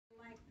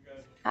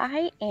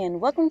Hi,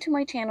 and welcome to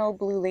my channel,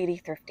 Blue Lady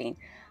Thrifting.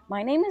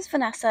 My name is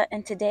Vanessa,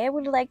 and today I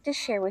would like to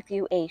share with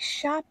you a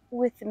shop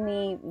with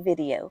me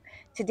video.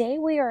 Today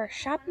we are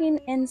shopping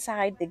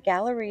inside the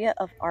Galleria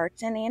of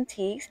Arts and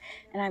Antiques,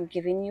 and I'm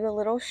giving you a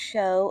little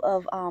show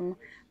of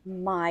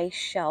my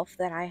shelf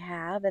that I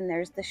have. And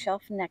there's the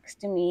shelf next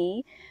to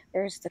me.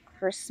 There's the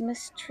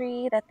Christmas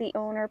tree that the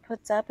owner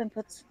puts up and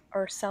puts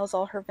or sells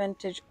all her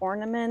vintage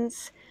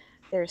ornaments.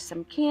 There's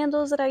some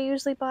candles that I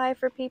usually buy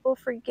for people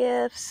for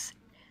gifts.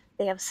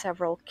 They have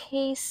several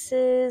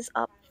cases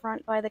up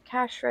front by the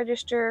cash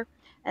register.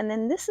 And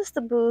then this is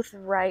the booth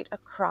right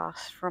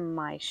across from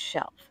my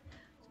shelf.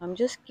 So I'm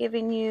just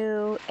giving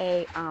you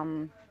a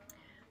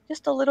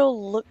just a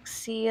little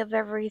look-see of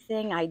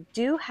everything. I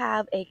do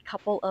have a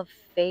couple of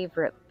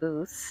favorite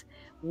booths.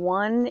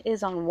 One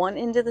is on one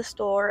end of the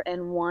store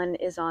and one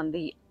is on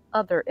the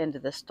other end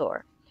of the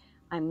store.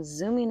 I'm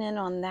zooming in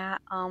on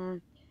that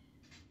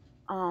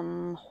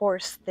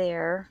horse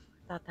there.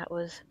 I thought that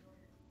was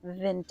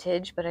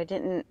vintage, but I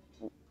didn't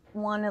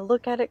want to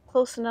look at it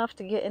close enough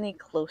to get any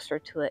closer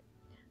to it.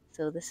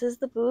 So this is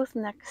the booth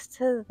next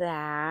to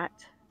that.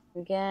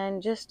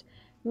 Again, just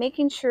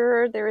making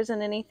sure there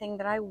isn't anything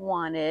that I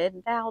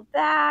wanted. Now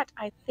that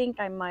I think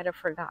I might have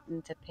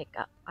forgotten to pick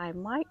up. I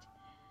might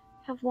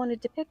have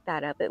wanted to pick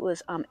that up. It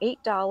was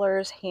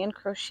 $8, hand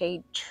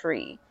crocheted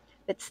tree.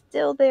 If it's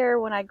still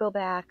there when I go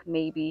back,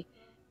 maybe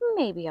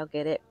I'll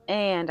get it.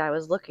 And I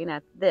was looking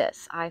at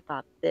this. I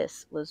thought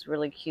this was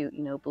really cute.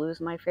 You know, blue's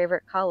my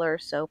favorite color,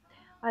 so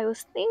I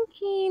was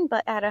thinking,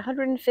 but at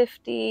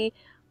 150,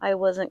 I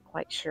wasn't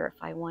quite sure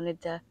if I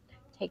wanted to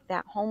take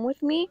that home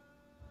with me.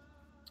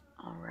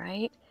 All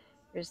right,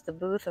 here's the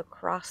booth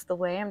across the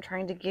way. I'm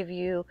trying to give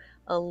you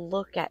a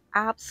look at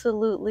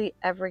absolutely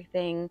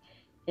everything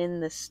in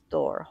the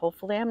store.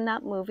 Hopefully I'm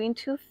not moving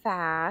too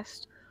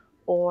fast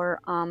or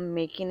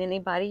making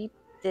anybody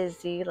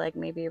dizzy, like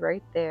maybe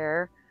right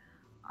there.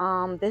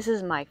 This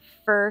is my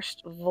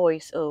first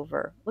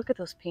voiceover. Look at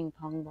those ping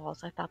pong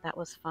balls. I thought that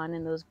was fun,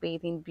 and those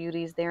bathing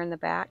beauties there in the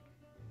back.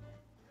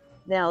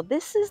 Now,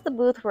 this is the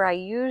booth where I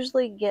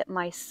usually get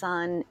my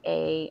son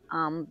a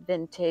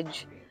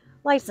vintage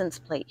license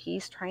plate.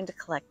 He's trying to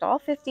collect all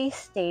 50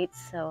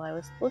 states, so I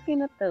was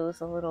looking at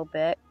those a little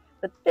bit.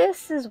 But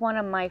this is one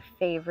of my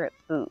favorite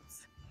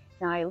booths.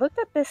 Now, I looked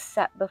at this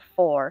set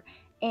before,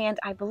 and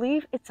I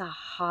believe it's a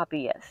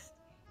hobbyist.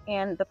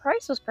 And the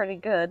price was pretty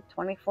good,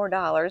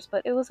 $24,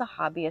 but it was a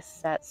hobbyist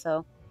set,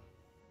 so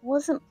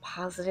wasn't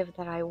positive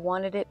that I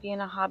wanted it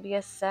being a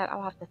hobbyist set.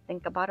 I'll have to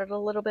think about it a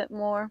little bit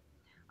more.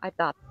 I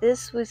thought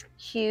this was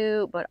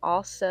cute, but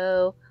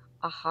also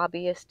a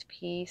hobbyist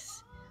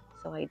piece.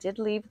 So I did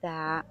leave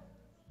that.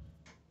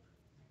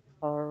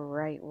 All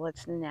right,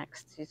 what's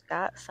next? She's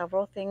got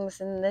several things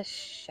in this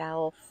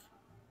shelf.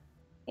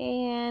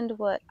 And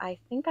what I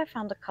think I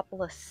found a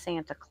couple of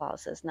Santa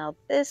Clauses. Now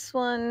this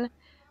one,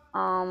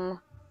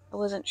 I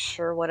wasn't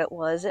sure what it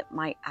was. It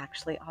might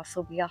actually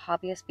also be a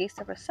hobbyist piece.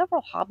 There were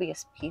several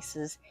hobbyist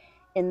pieces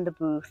in the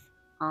booth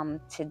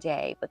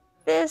today, but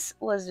this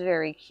was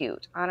very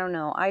cute. I don't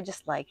know, I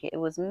just like it. It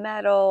was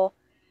metal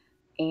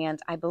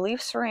and I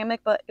believe ceramic,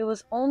 but it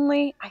was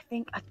only, I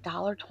think,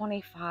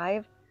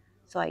 $1.25.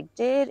 So I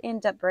did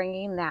end up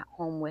bringing that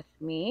home with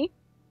me.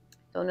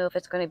 Don't know if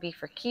it's going to be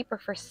for keep or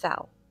for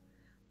sell.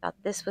 Thought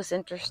this was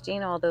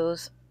interesting, all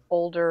those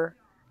older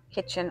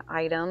kitchen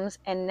items.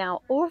 And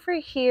now over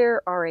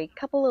here are a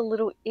couple of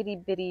little itty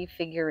bitty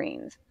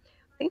figurines.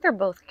 I think they're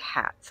both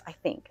cats, I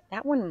think.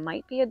 That one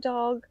might be a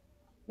dog,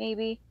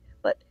 maybe,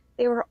 but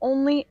they were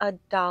only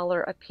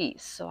 $1 a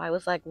piece. So I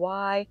was like,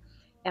 why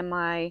am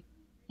I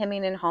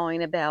hemming and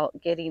hawing about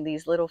getting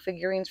these little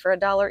figurines for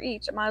 $1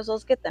 each? I might as well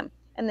get them.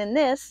 And then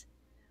this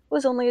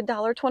was only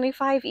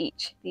 $1.25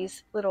 each,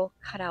 these little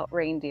cutout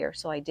reindeer.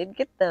 So I did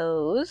get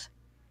those.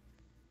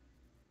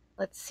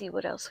 Let's see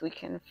what else we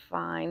can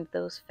find.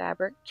 Those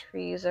fabric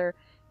trees are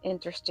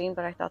interesting,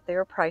 but I thought they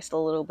were priced a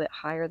little bit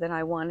higher than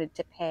I wanted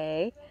to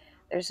pay.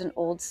 There's an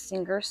old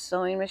Singer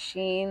sewing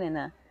machine and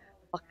a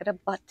bucket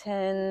of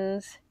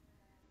buttons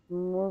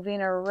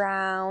moving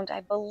around.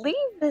 I believe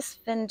this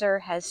vendor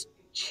has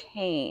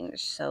changed,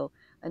 so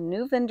a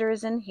new vendor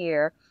is in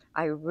here.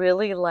 I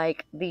really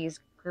like these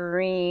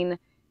green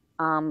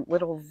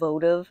little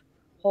votive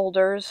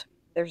holders.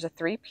 There's a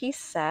 3-piece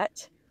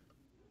set.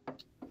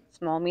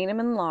 Small, medium,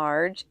 and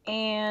large.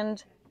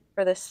 And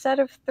for the set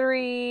of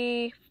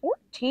 3,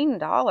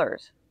 $14.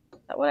 Is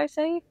that what I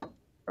say?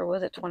 Or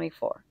was it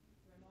 24?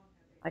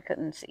 I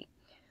couldn't see.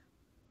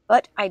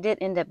 But I did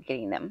end up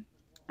getting them.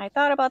 I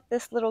thought about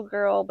this little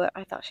girl, but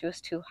I thought she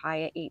was too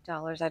high at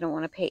 $8. I don't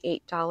want to pay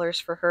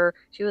 $8 for her.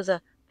 She was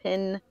a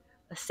pin,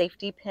 a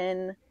safety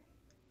pin,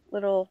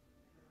 little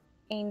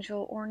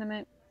angel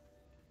ornament.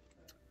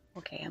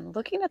 Okay, I'm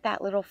looking at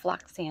that little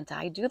flock Santa.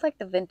 I do like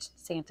the vintage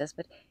Santas,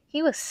 but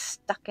he was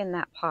stuck in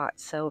that pot,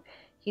 so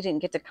he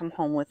didn't get to come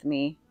home with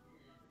me.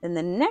 Then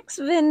the next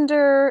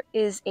vendor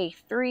is a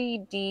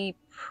 3D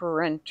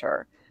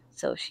printer.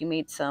 So she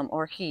made some,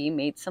 or he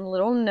made some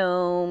little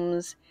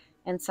gnomes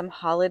and some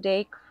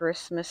holiday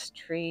Christmas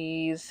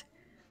trees.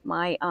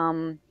 My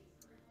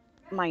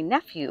my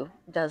nephew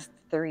does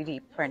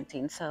 3D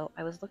printing, so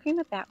I was looking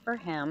at that for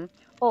him.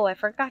 Oh, I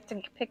forgot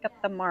to pick up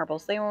the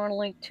marbles. They were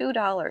only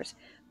 $2.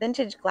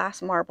 Vintage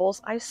glass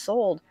marbles. I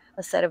sold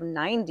a set of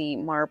 90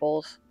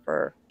 marbles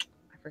for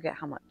I forget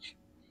how much.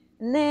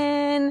 And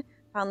then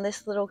found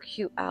this little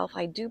cute elf.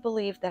 I do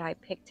believe that I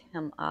picked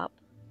him up.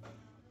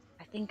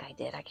 I think I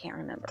did. I can't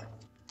remember.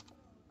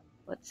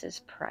 What's his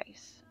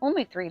price?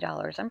 Only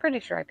 $3. I'm pretty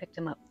sure I picked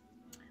him up.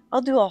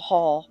 I'll do a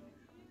haul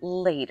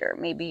later,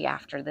 maybe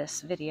after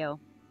this video.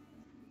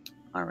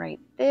 All right,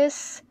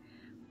 this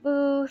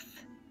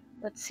booth.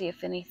 Let's see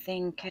if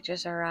anything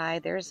catches our eye.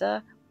 There's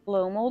a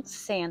blow mold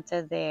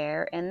Santa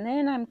there. And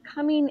then I'm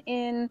coming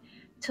in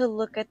to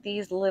look at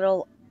these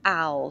little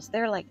owls.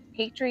 They're like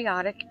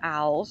patriotic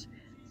owls.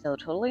 So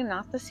totally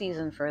not the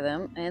season for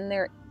them. And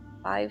they're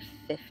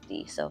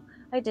 $5.50. So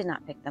I did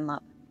not pick them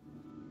up,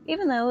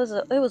 even though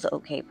it was an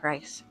okay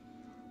price.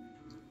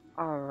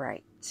 All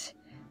right.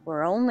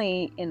 We're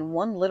only in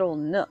one little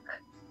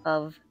nook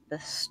of the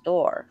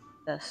store.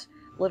 This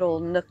little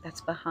nook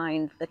that's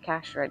behind the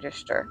cash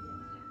register.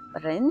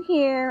 But in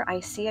here, I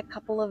see a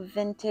couple of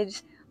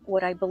vintage,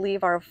 what I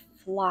believe are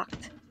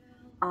flocked.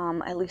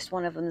 At least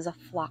one of them is a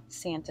flocked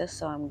Santa,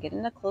 so I'm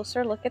getting a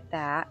closer look at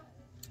that.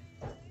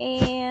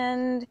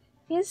 And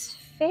his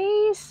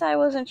face, I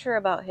wasn't sure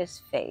about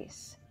his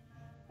face.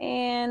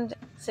 And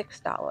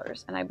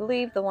 $6. And I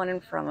believe the one in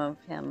front of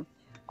him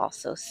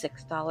also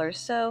 $6.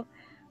 So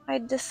I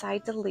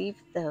decide to leave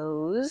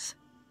those.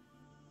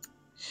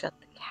 Shut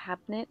the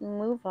cabinet and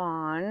move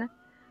on.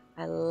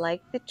 I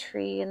like the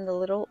tree and the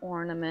little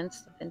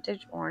ornaments, the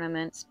vintage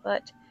ornaments,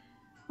 but,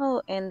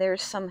 oh, and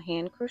there's some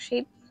hand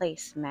crocheted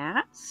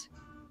placemats.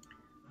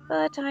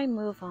 But I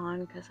move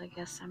on because I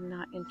guess I'm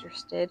not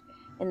interested.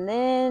 And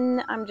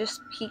then I'm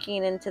just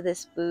peeking into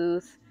this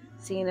booth,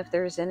 seeing if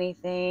there's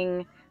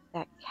anything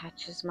that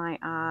catches my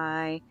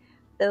eye.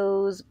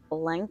 Those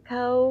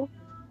Blanco,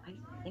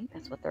 I think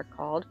that's what they're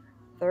called,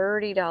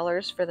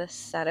 $30 for the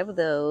set of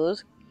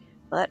those,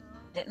 but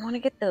didn't want to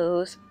get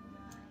those.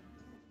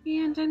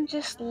 And I'm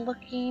just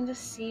looking to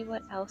see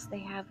what else they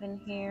have in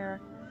here.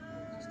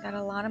 Just got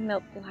a lot of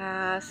milk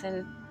glass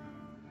and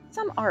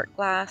some art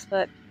glass,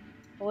 but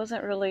I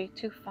wasn't really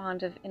too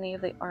fond of any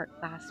of the art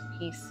glass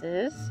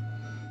pieces.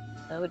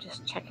 So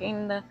just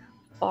checking the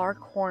far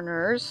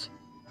corners.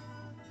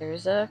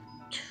 There's a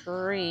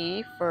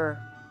tree for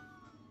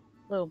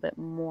a little bit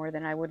more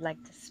than I would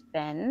like to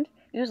spend.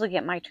 Usually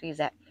get my trees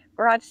at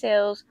garage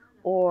sales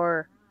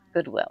or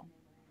Goodwill.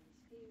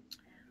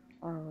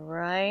 All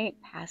right,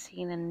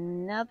 passing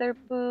another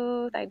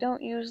booth. I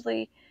don't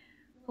usually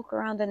poke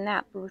around in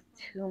that booth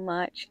too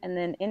much. And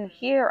then in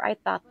here, I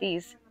thought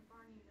these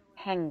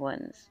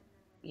penguins,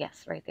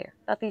 yes, right there,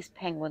 thought these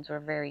penguins were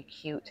very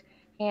cute.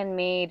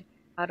 Handmade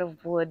out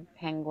of wood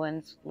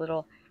penguins,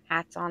 little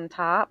hats on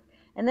top.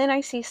 And then I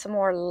see some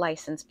more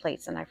license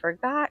plates, and I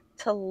forgot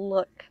to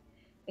look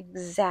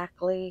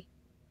exactly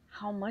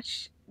how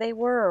much they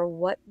were or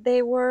what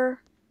they were.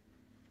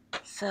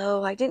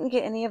 So I didn't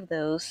get any of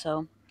those.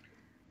 So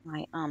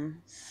my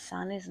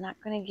son is not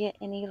going to get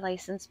any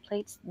license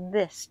plates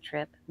this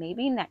trip,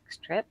 maybe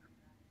next trip.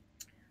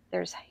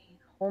 There's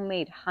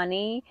homemade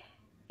honey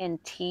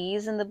and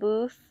teas in the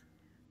booth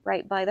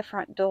right by the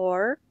front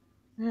door.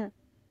 And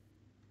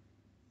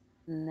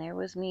there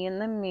was me in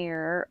the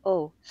mirror.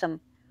 Oh,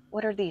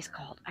 what are these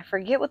called? I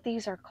forget what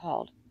these are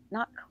called.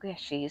 Not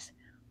squishies.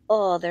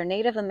 Oh, they're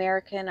Native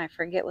American. I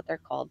forget what they're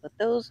called, but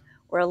those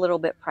were a little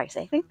bit pricey.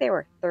 I think they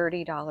were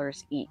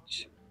 $30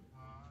 each.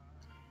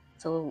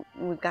 So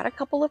we've got a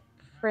couple of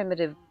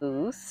primitive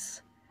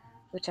booths,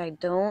 which I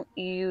don't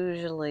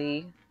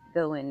usually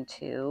go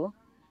into.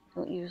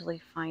 Don't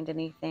usually find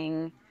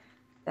anything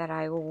that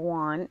I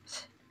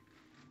want.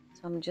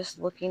 So I'm just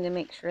looking to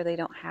make sure they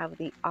don't have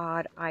the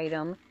odd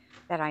item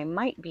that I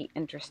might be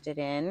interested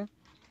in.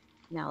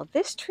 Now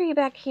this tree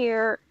back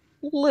here,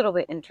 a little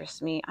bit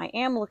interests me. I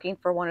am looking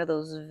for one of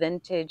those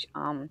vintage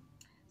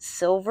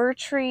silver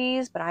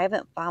trees, but I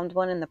haven't found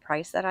one in the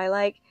price that I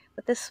like.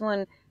 But this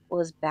one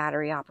was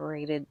battery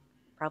operated,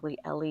 probably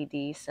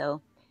LED,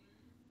 so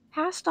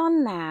passed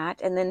on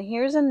that. And then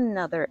here's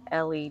another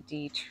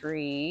LED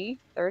tree,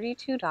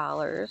 $32.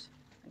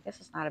 I guess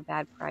it's not a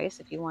bad price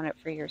if you want it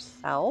for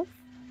yourself.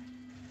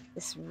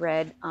 This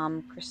red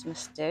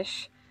Christmas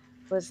dish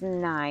was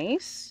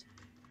nice.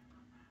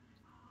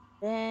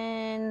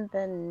 Then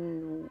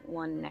the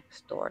one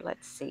next door,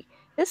 let's see.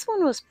 This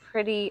one was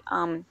pretty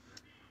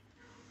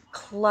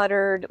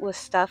cluttered with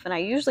stuff, and I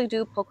usually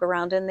do poke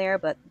around in there,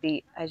 but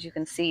as you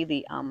can see,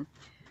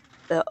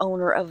 the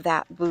owner of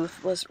that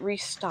booth was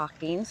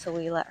restocking, so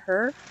we let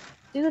her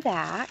do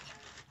that.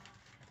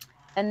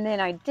 And then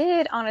I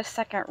did, on a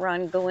second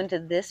run, go into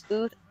this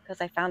booth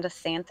because I found a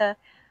Santa,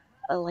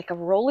 like a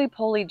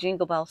roly-poly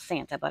Jingle Bell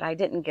Santa, but I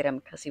didn't get him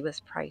because he was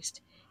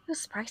priced. He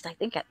was priced, I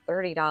think, at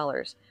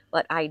 $30.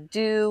 But I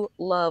do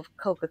love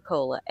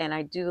Coca-Cola, and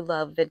I do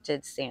love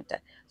vintage Santa.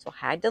 So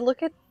I had to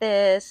look at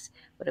this,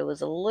 but it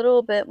was a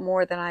little bit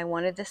more than I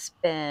wanted to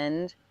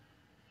spend,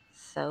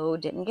 so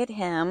didn't get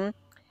him.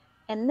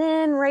 And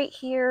then right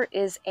here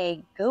is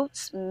a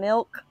goat's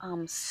milk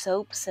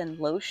soaps and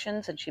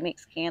lotions, and she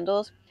makes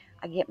candles.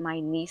 I get my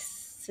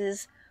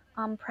niece's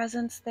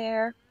presents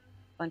there.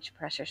 Bunch of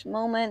precious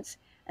moments.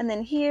 And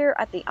then here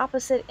at the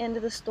opposite end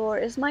of the store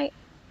is my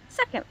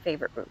second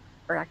favorite booth,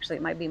 or actually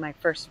it might be my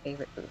first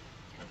favorite booth.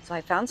 So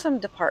I found some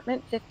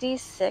Department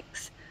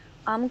 56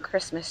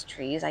 Christmas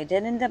trees. I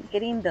did end up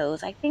getting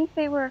those. I think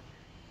they were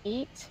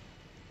 $8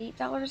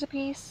 a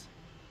piece.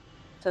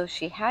 So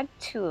she had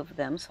two of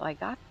them, so I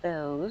got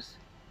those.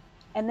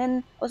 And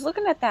then I was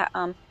looking at that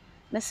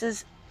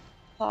Mrs.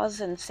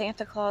 Claus and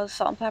Santa Claus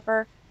salt and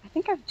pepper. I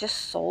think I've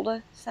just sold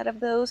a set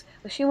of those,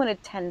 but she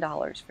wanted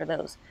 $10 for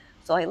those.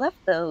 So I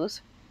left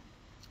those.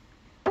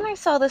 And I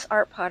saw this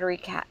art pottery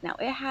cat. Now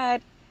it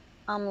had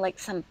like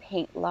some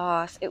paint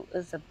loss. It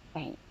was a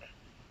bank.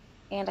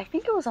 And I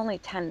think it was only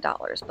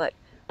 $10, but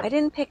I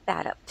didn't pick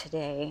that up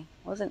today.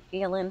 Wasn't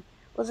feeling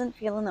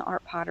the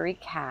art pottery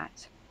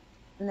cat.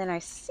 And then I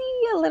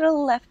see a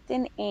little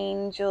Lefton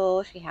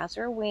angel. She has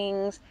her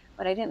wings,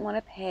 but I didn't want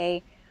to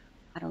pay,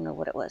 I don't know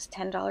what it was,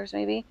 $10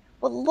 maybe.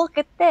 But look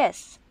at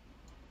this.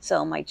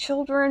 So my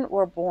children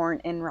were born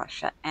in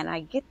Russia, and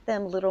I get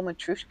them little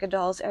Matryoshka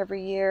dolls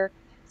every year.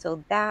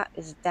 So that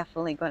is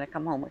definitely going to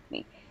come home with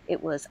me.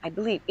 It was, I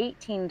believe,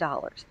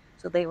 $18.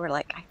 So they were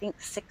like, I think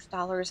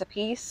 $6 a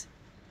piece.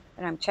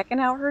 And I'm checking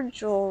out her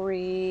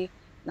jewelry.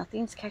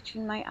 Nothing's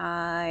catching my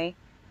eye.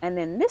 And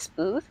then this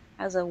booth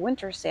has a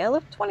winter sale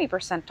of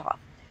 20% off.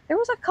 There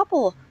was a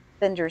couple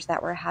vendors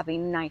that were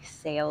having nice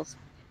sales.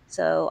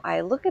 So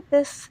I look at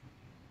this.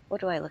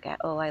 What do I look at?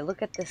 Oh, I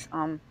look at this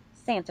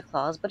Santa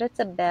Claus, but it's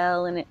a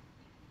bell and it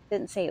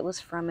didn't say it was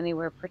from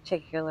anywhere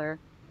particular.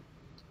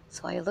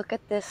 So I look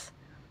at this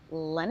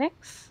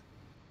Lennox,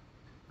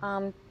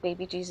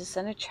 baby Jesus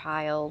and a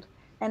child.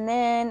 And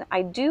then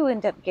I do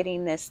end up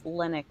getting this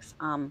Lennox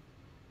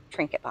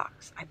trinket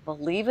box. I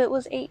believe it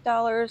was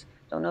 $8.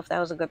 Don't know if that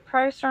was a good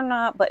price or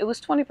not, but it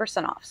was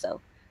 20% off, so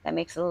that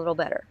makes it a little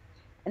better.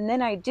 And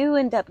then I do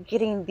end up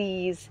getting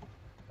these,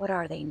 what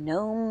are they,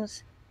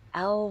 gnomes,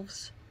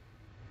 elves?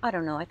 I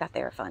don't know. I thought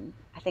they were fun.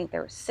 I think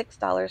there was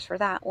 $6 for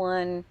that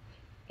one.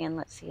 And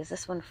let's see, is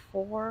this one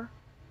 4,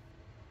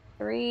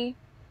 3?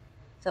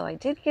 So I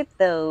did get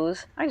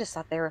those. I just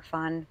thought they were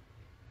fun.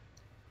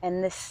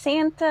 And the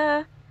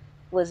Santa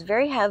was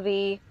very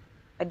heavy.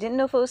 I didn't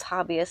know if it was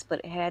hobbyist, but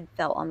it had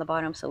felt on the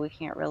bottom, so we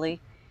can't really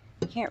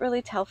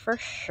tell for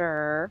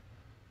sure.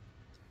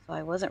 So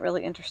I wasn't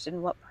really interested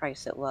in what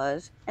price it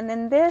was. And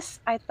then this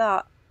I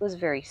thought was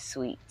very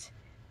sweet,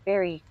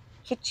 very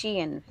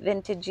kitschy and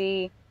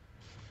vintagey.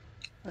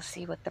 Let's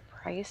see what the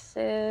price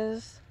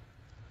is.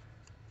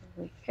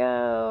 Here we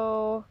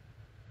go.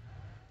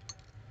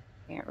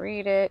 Can't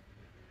read it.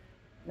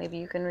 Maybe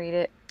you can read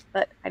it,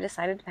 but I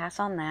decided to pass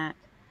on that.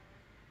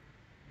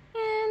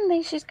 And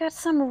then she's got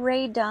some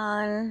Ray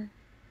done.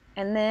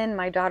 And then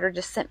my daughter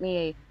just sent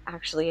me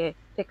actually a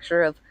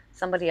picture of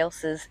somebody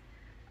else's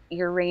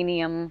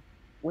uranium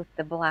with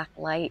the black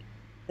light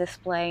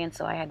display, and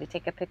so I had to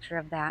take a picture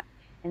of that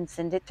and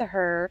send it to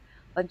her.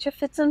 Bunch of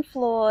Fitz and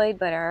Floyd,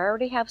 but I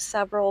already have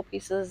several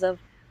pieces of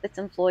Fitz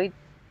and Floyd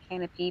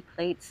canopy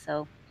plates,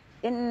 so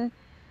didn't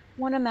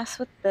want to mess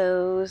with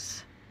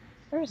those.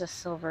 There's a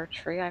silver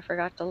tree I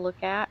forgot to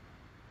look at.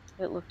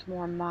 It looked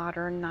more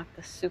modern, not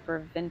the super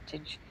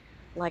vintage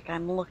like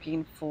I'm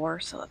looking for,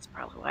 so that's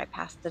probably why I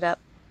passed it up.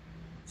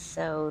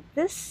 So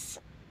this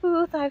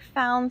booth, I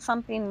found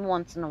something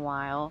once in a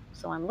while.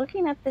 So I'm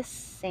looking at this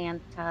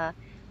Santa,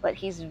 but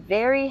he's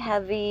very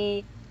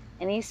heavy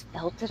and he's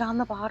felted on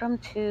the bottom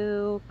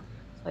too.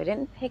 So I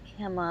didn't pick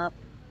him up.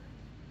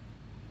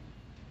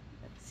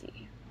 Let's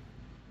see.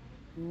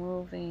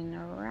 Moving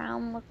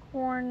around the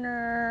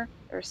corner,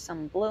 there's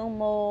some blow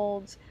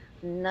molds,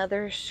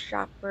 another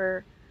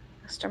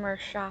customer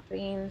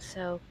shopping.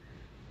 So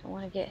don't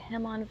want to get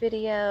him on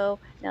video.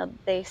 Now,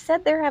 they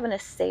said they're having a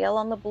sale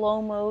on the blow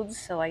modes,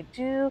 so I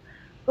do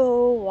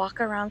go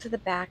walk around to the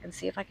back and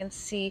see if I can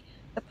see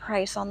the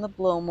price on the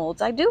blow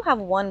molds. I do have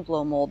one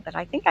blow mold that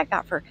I think I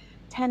got for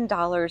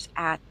 $10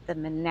 at the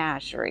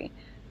menagerie.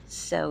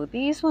 So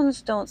these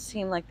ones don't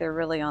seem like they're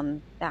really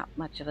on that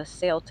much of a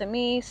sale to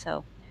me,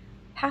 so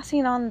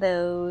passing on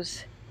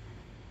those.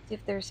 See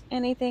if there's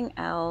anything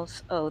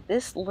else. Oh,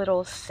 this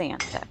little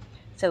Santa.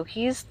 So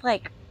he's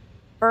like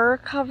fur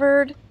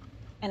covered,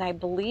 and I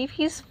believe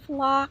he's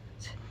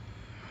flocked,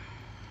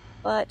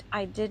 but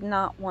I did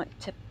not want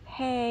to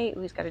pay.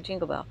 Oh, he's got a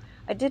jingle bell.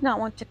 I did not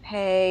want to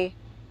pay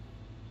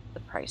the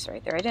price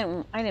right there. I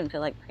didn't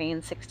feel like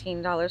paying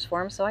 $16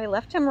 for him, so I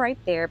left him right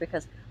there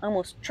because I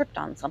almost tripped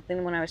on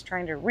something when I was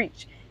trying to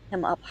reach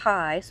him up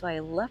high, so I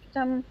left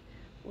him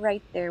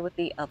right there with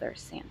the other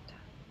Santa.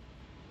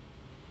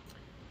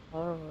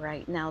 All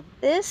right, now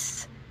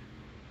this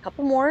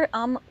couple more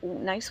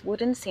nice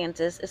wooden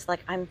Santas is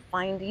like I'm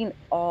finding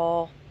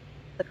all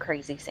the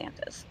crazy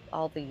Santas,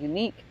 all the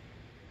unique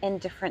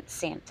and different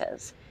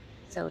Santas.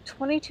 So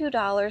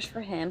 $22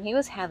 for him. He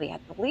was heavy. I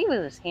believe he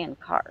was hand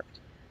carved.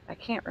 I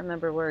can't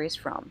remember where he's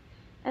from.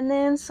 And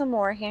then some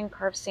more hand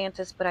carved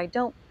Santas, but I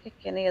don't pick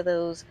any of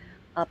those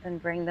up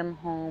and bring them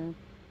home.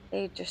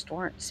 They just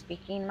weren't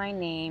speaking my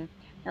name.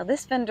 Now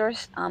this vendor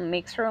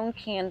makes her own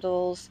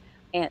candles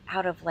and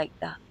out of like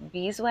the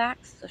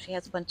beeswax. So she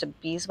has a bunch of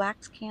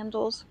beeswax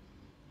candles.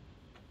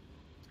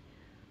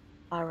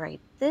 All right,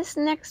 this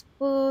next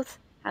booth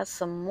has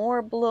some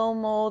more blow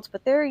molds,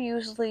 but they're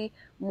usually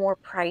more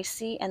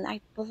pricey. And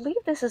I believe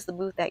this is the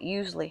booth that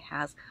usually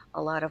has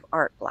a lot of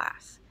art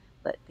glass,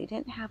 but they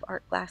didn't have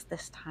art glass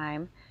this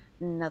time.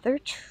 Another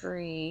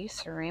tree,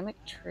 ceramic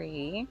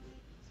tree.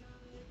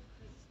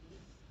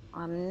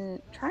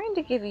 I'm trying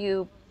to give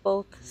you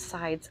both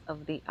sides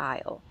of the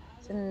aisle.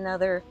 It's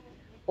another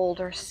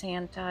older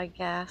Santa, I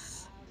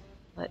guess.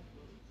 But,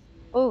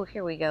 oh,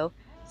 here we go.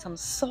 Some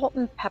salt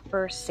and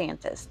pepper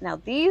Santas. Now,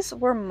 these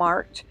were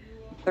marked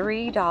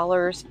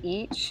 $3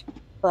 each,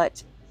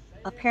 but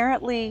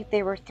apparently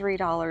they were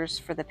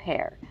 $3 for the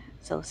pair.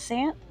 So,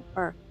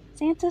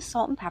 Santa's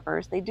salt and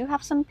peppers, they do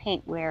have some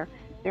paintware.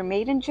 They're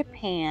made in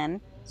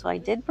Japan, so I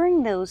did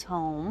bring those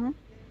home.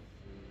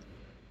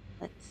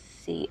 Let's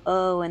see.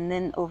 Oh, and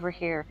then over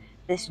here,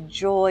 this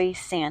Joy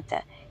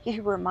Santa. He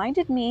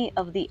reminded me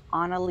of the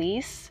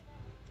Annalise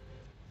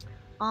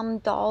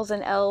dolls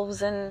and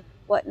elves and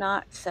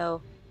whatnot.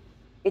 So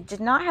it did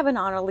not have an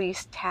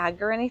Annalise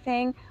tag or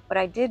anything, but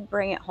I did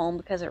bring it home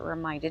because it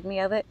reminded me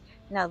of it.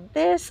 Now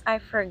this I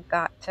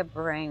forgot to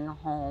bring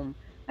home.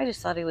 I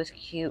just thought it was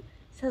cute.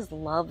 It says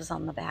loves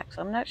on the back,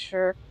 so I'm not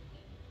sure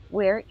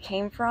where it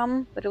came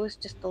from, but it was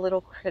just a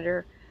little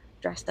critter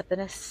dressed up in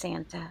a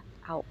Santa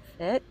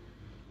outfit.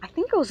 I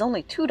think it was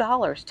only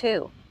 $2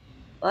 too,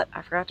 but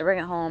I forgot to bring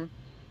it home.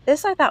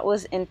 This I thought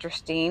was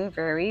interesting,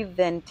 very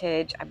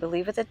vintage. I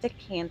believe it's a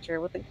decanter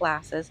with the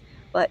glasses,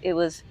 but it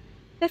was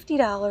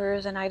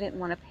 $50 and I didn't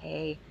want to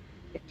pay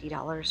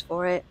 $50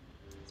 for it,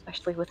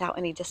 especially without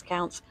any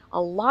discounts. A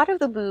lot of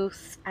the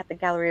booths at the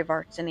Gallery of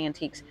Arts and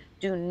Antiques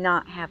do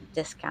not have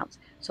discounts.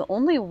 So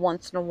only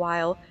once in a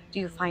while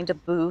do you find a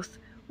booth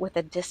with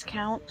a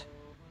discount.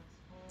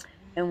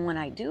 And when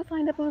I do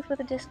find a booth with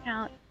a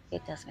discount,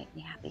 it does make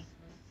me happy.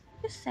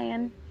 Just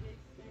saying.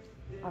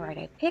 All right,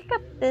 I pick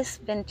up this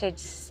vintage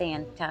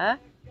Santa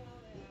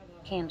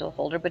candle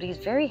holder, but he's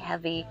very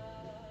heavy.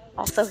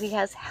 Also, he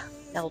has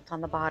felt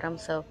on the bottom,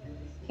 so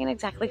can't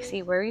exactly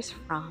see where he's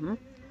from.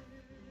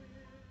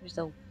 There's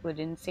a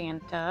wooden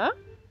Santa.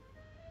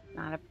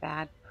 Not a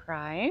bad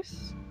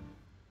price,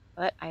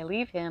 but I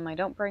leave him. I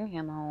don't bring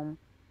him home.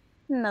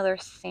 Another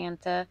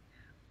Santa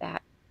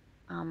that,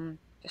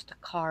 just a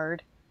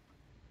card.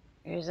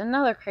 Here's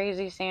another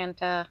crazy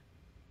Santa.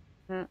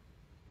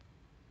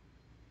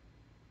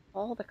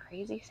 All the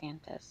crazy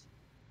Santas.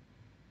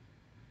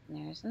 And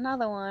there's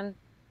another one.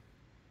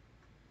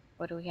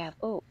 What do we have?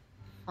 Oh,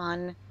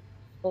 fun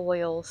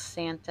foil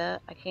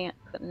Santa.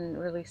 Couldn't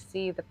really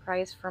see the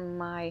price from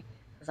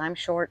because I'm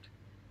short,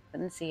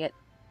 couldn't see it.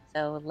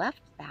 So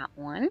left that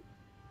one.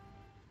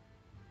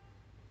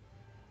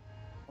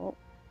 Oh,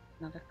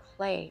 another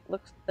clay.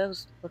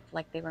 Those look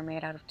like they were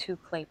made out of two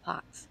clay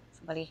pots.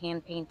 Somebody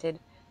hand painted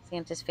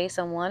Santa's face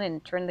on one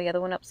and turned the other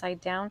one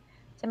upside down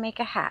to make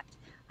a hat.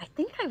 I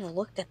think I've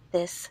looked at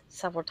this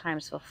several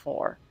times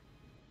before.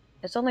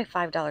 It's only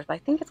 $5, but I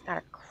think it's got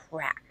a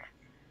crack.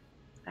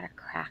 It's got a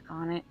crack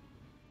on it.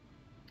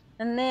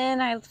 And then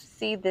I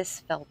see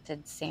this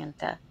felted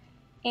Santa.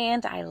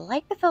 And I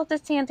like the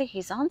felted Santa.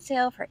 He's on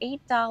sale for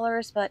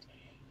 $8, but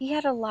he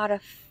had a lot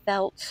of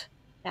felt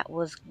that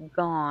was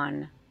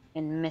gone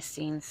and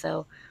missing.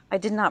 So I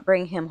did not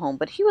bring him home,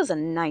 but he was a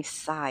nice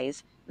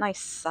size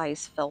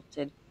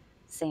felted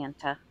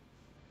Santa.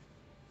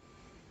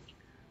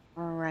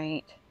 All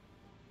right,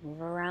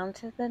 move around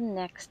to the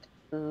next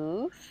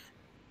booth.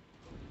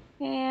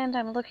 And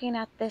I'm looking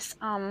at this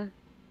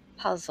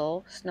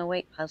puzzle, Snow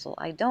White puzzle.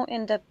 I don't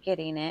end up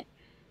getting it.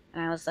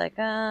 And I was like,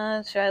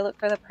 should I look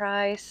for the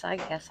price? I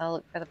guess I'll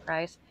look for the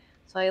price.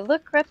 So I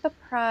look at the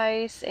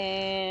price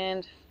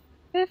and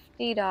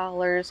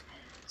 $50.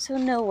 So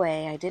no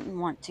way, I didn't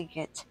want to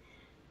get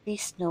the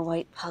Snow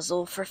White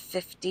puzzle for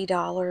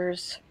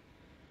 $50.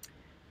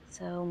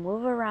 So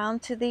move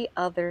around to the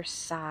other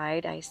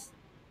side. I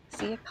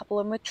see a couple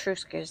of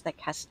Matryoshkas that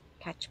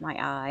catch my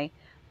eye,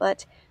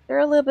 but they're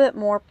a little bit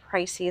more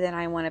pricey than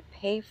I want to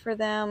pay for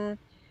them.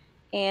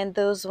 And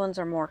those ones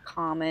are more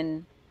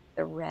common.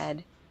 The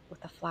red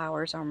with the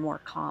flowers are more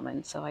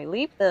common. So I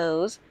leave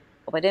those.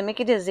 Hope I didn't make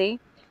you dizzy.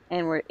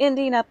 And we're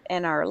ending up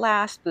in our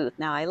last booth.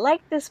 Now I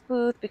like this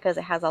booth because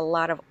it has a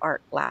lot of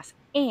art glass.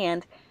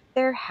 And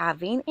they're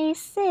having a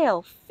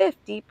sale,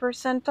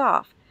 50%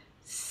 off.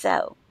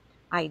 So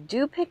I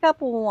do pick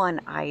up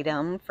one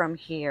item from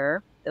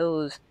here.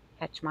 Those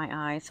catch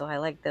my eye, so I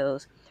like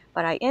those.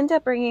 But I end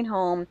up bringing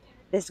home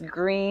this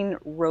green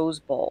rose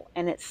bowl.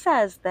 And it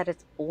says that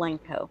it's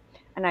Blanco.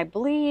 And I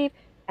believe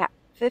at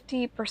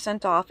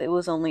 50% off, it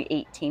was only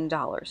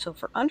 $18. So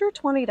for under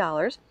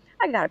 $20,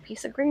 I got a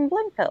piece of green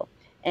Blanco.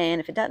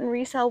 And if it doesn't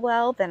resell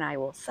well, then I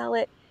will sell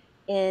it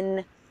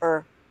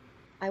or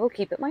I will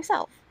keep it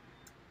myself.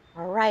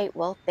 All right,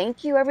 well,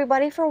 thank you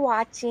everybody for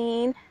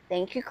watching.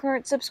 Thank you,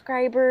 current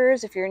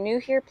subscribers. If you're new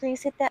here,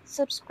 please hit that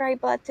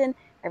subscribe button.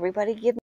 Everybody give